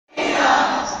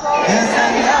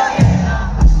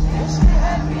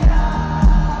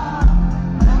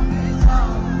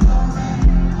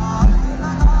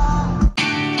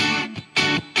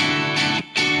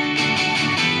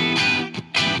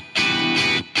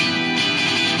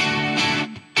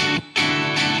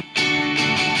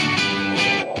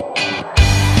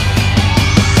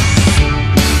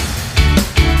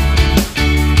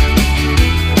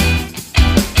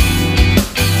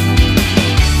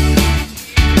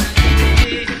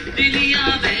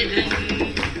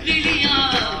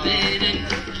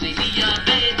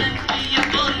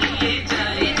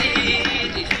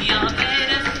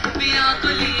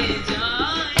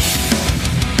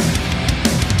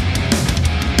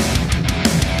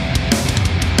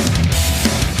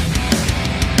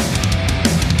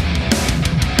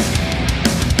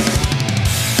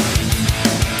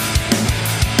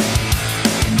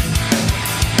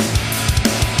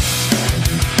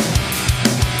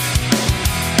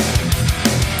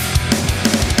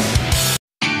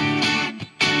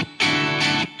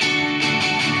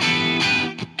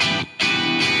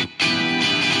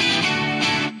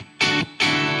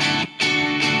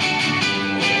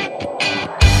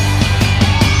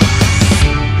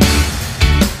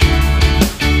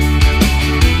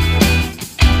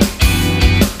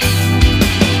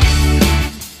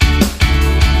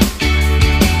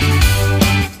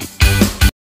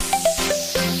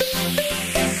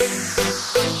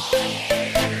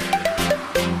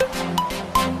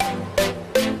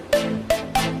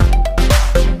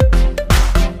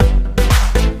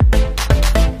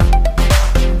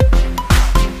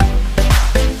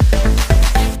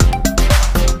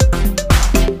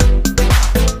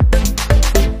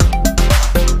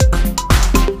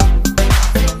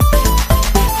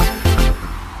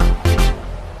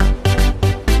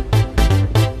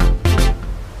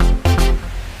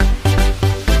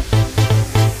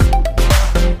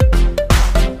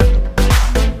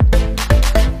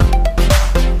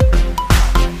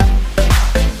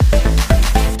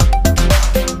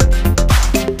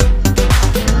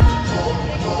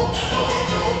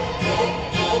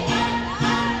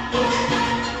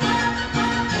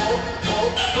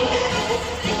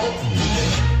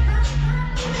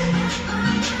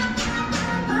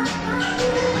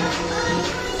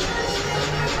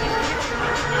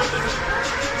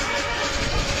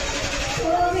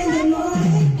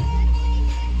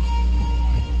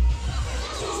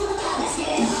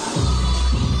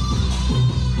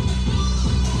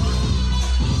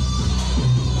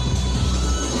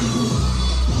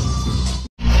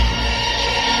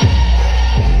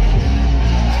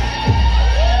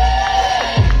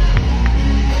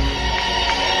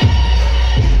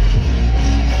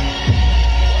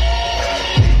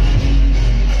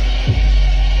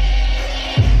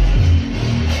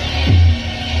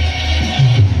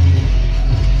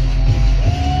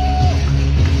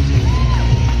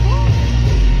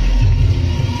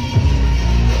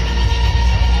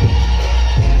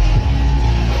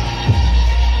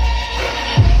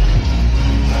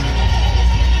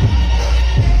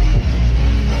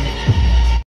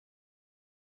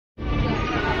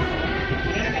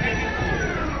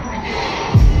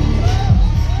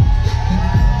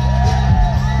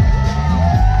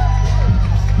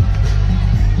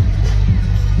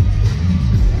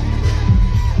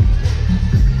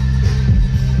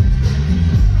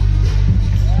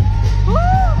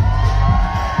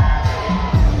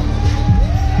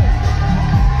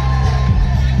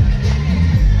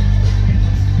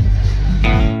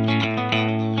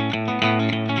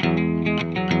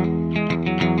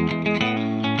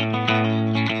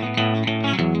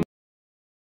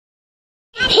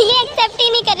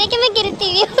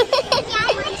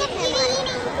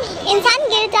इंसान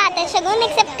गिर जाता है, शगुन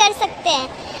एक्सेप्ट कर सकते हैं।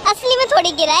 असली में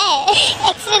थोड़ी गिरा है,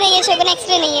 एक्सरे नहीं है, शगुन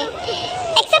एक्सरे नहीं है,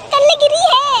 एक्सेप्ट कर ले गिरी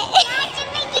है।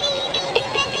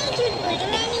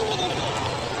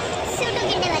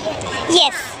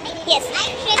 यस यस,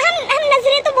 हम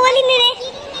नजरें तो बोल ही नहीं रहे,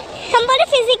 हम बोले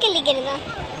फिजिकली गिरना।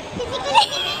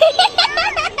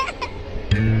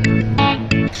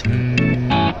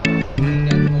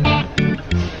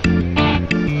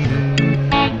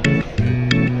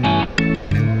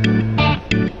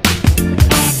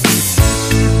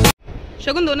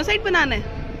 शगुन दोनों साइड बनाना है,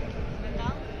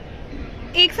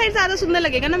 एक साइड ज्यादा सुंदर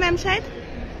लगेगा ना मैम शायद।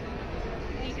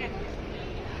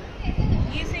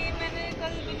 ये सेम मैंने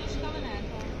कल विनुष का बनाया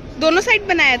था, दोनों साइड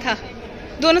बनाया था,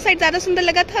 दोनों साइड ज्यादा सुंदर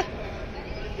लगा था।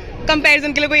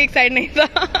 कंपैरिजन के लिए कोई एक साइड नहीं था।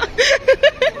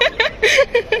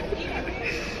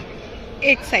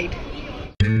 एक साइड।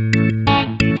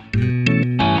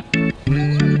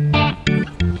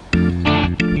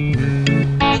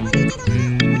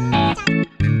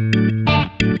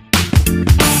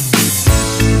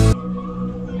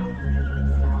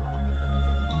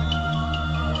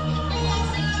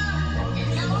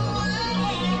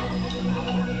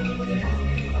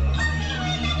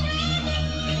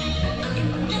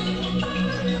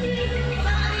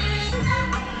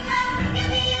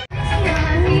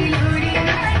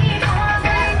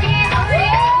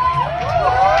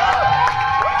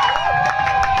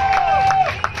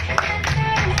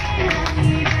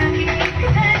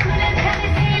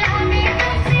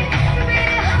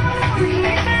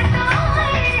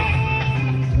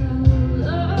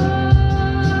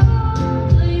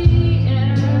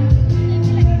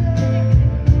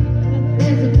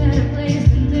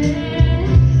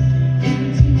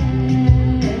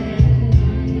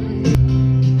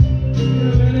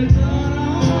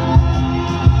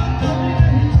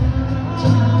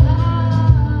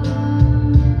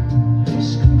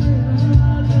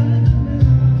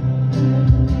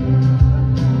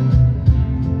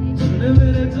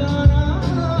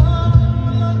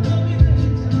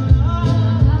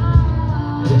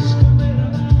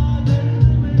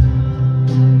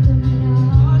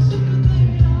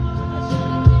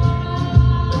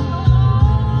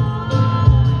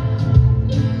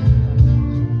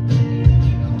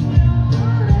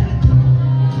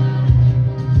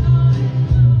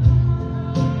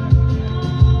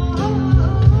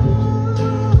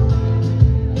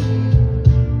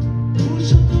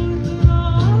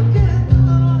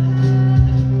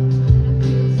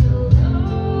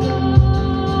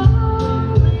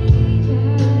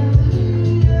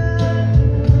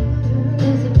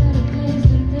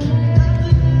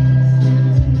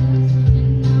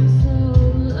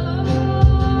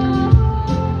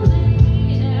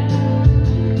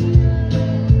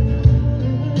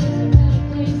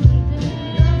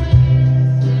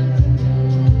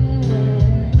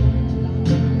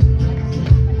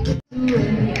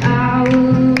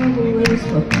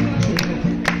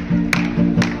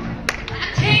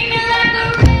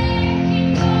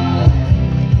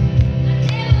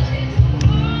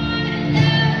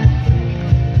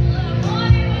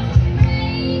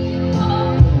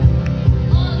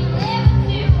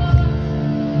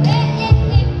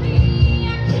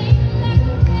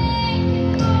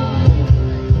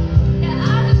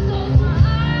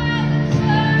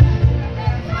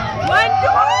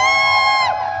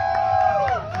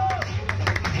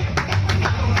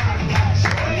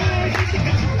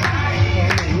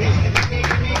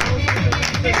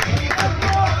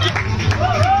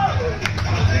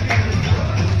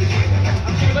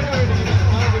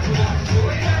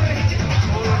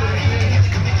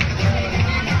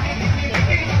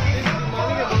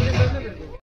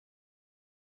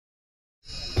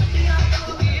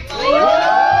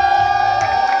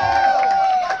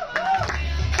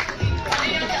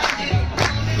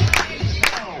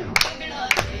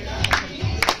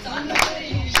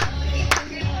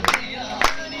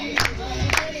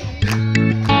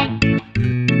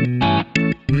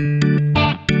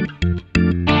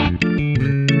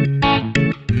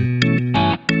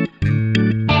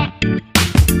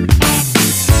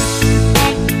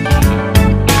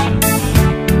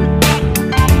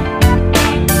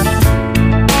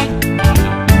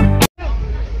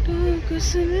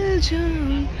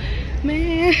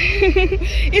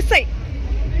 इस साइड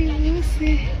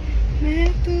से मैं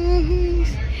तो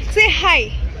से हाय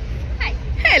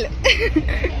हेलो।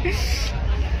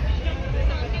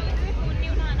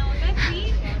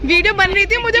 वीडियो बन रही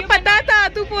थी, मुझे पता था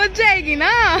तू पहुंच जाएगी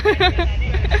ना।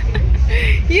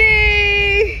 ये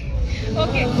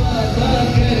ओके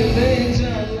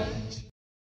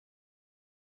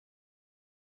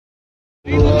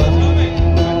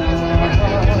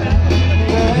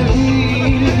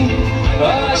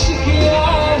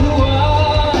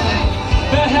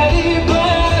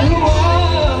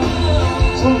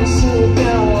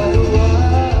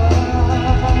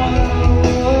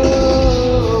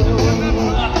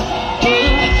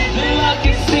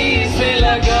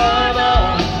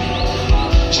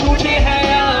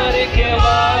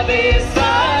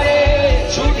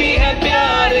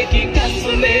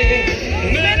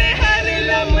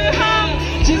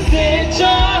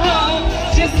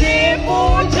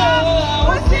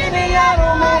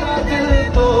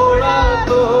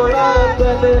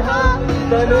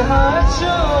तन्हा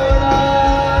छोड़ा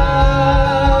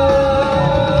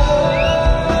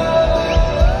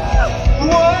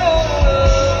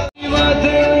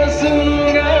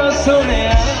सुनगा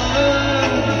सुनया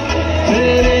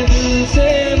तेरे दिल से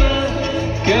मैं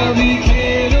कभी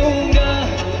खेलूंगा,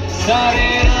 सारे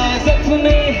राज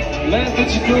अपने मैं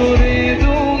तुझको दे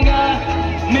दूंगा।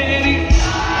 मेरी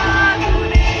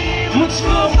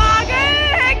मुझको पागल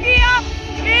है किया,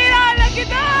 मेरा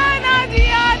लगता ना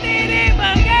जिया तेरे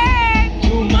बगैर।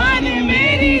 तू माने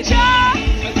मेरी जान,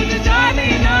 मैं तुझे जाने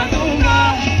ना दूंगा,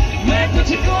 मैं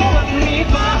तुझको अपनी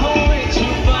बाहों में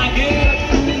छुपा के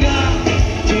रखूंगा।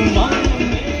 तू माने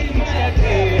मेरी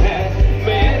बैठे है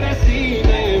मेरे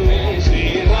सीने में, श्री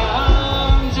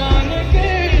राम जान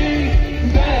के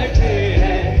बैठे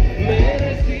हैं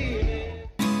मेरे सीने।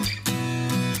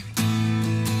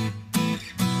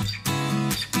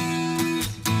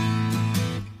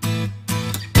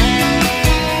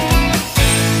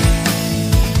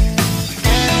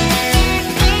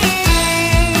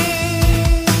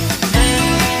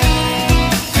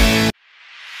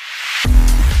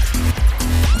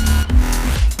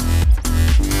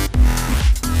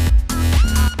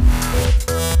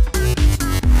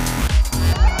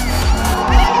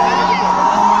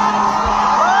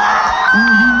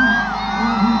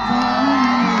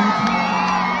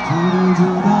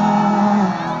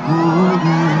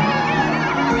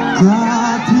 क्या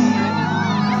थी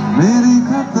मेरी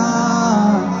खता,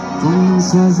 तुम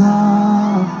सजा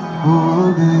हो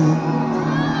गए।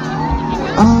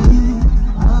 अभी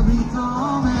अभी तो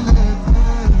मिले थे,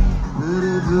 फिर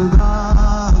जुदा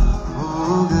हो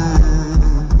गए।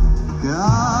 क्या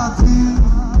थी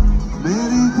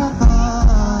मेरी खता,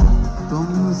 तुम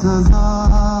सजा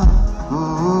हो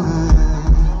गए।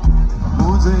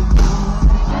 मुझे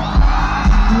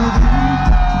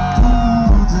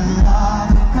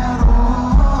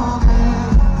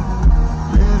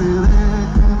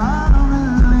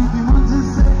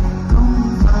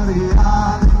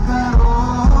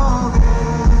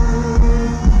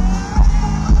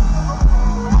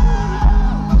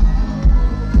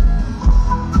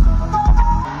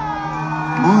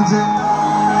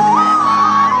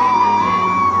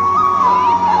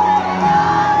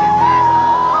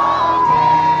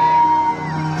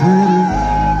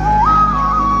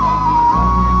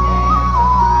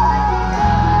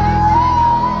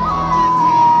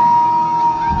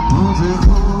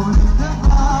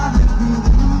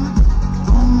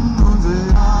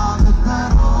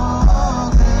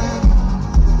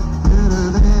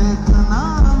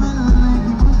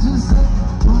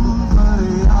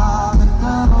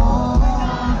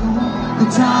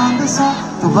चांद सा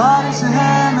तू बारिश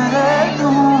है मेरे, तू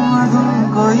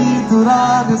कोई तू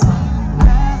राग सा।